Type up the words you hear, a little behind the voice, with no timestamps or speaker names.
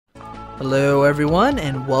Hello everyone,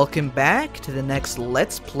 and welcome back to the next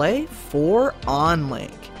Let's Play for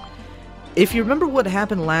Onlink. If you remember what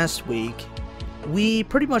happened last week, we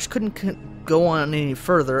pretty much couldn't go on any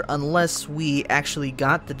further unless we actually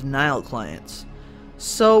got the denial clients.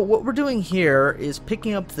 So what we're doing here is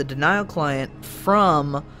picking up the denial client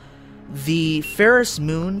from the Ferris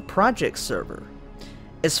Moon project server.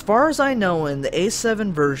 As far as I know, in the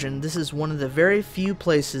A7 version, this is one of the very few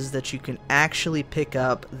places that you can actually pick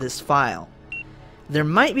up this file. There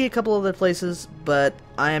might be a couple other places, but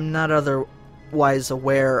I am not otherwise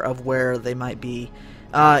aware of where they might be.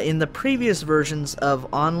 In the previous versions of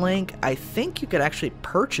Onlink, I think you could actually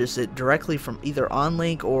purchase it directly from either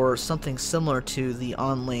Onlink or something similar to the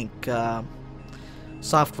Onlink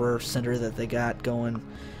software center that they got going.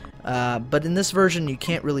 But in this version you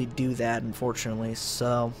can't really do that, unfortunately,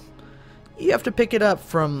 so you have to pick it up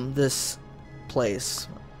from this place.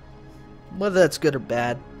 Whether that's good or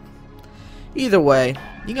bad, either way,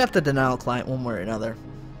 you got the denial client one way or another.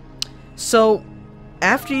 So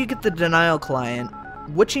after you get the denial client,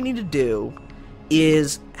 what you need to do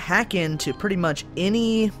is hack into pretty much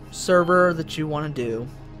any server that you want to do.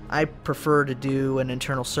 I prefer to do an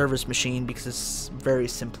internal service machine because it's very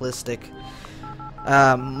simplistic.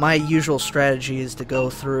 My usual strategy is to go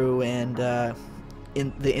through and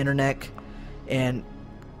in the internet and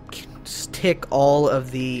tick all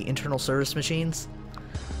of the internal service machines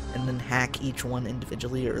and then hack each one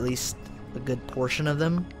individually, or at least a good portion of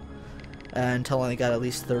them, until I got at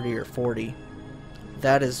least 30 or 40.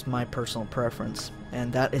 That is my personal preference,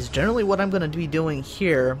 and that is generally what I'm going to be doing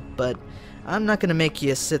here, but I'm not going to make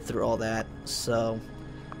you sit through all that, so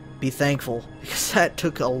be thankful, because that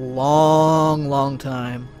took a long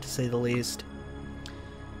time, to say the least.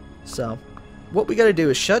 So what we got to do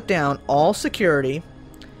is shut down all security,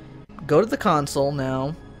 go to the console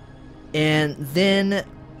now, and then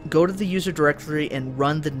go to the user directory and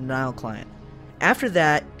run the denial client. After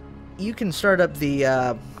that, you can start up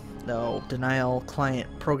the denial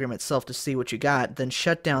client program itself to see what you got, then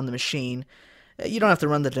shut down the machine. You don't have to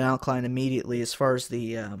run the denial client immediately as far as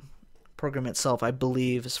the program itself, I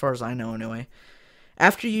believe, as far as I know anyway.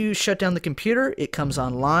 After you shut down the computer, it comes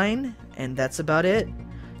online, and that's about it.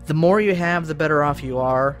 The more you have, the better off you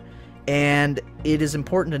are, and it is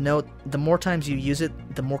important to note, the more times you use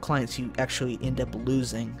it, the more clients you actually end up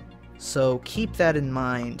losing. So keep that in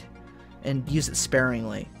mind and use it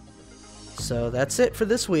sparingly. So that's it for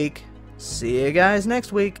this week. See you guys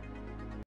next week.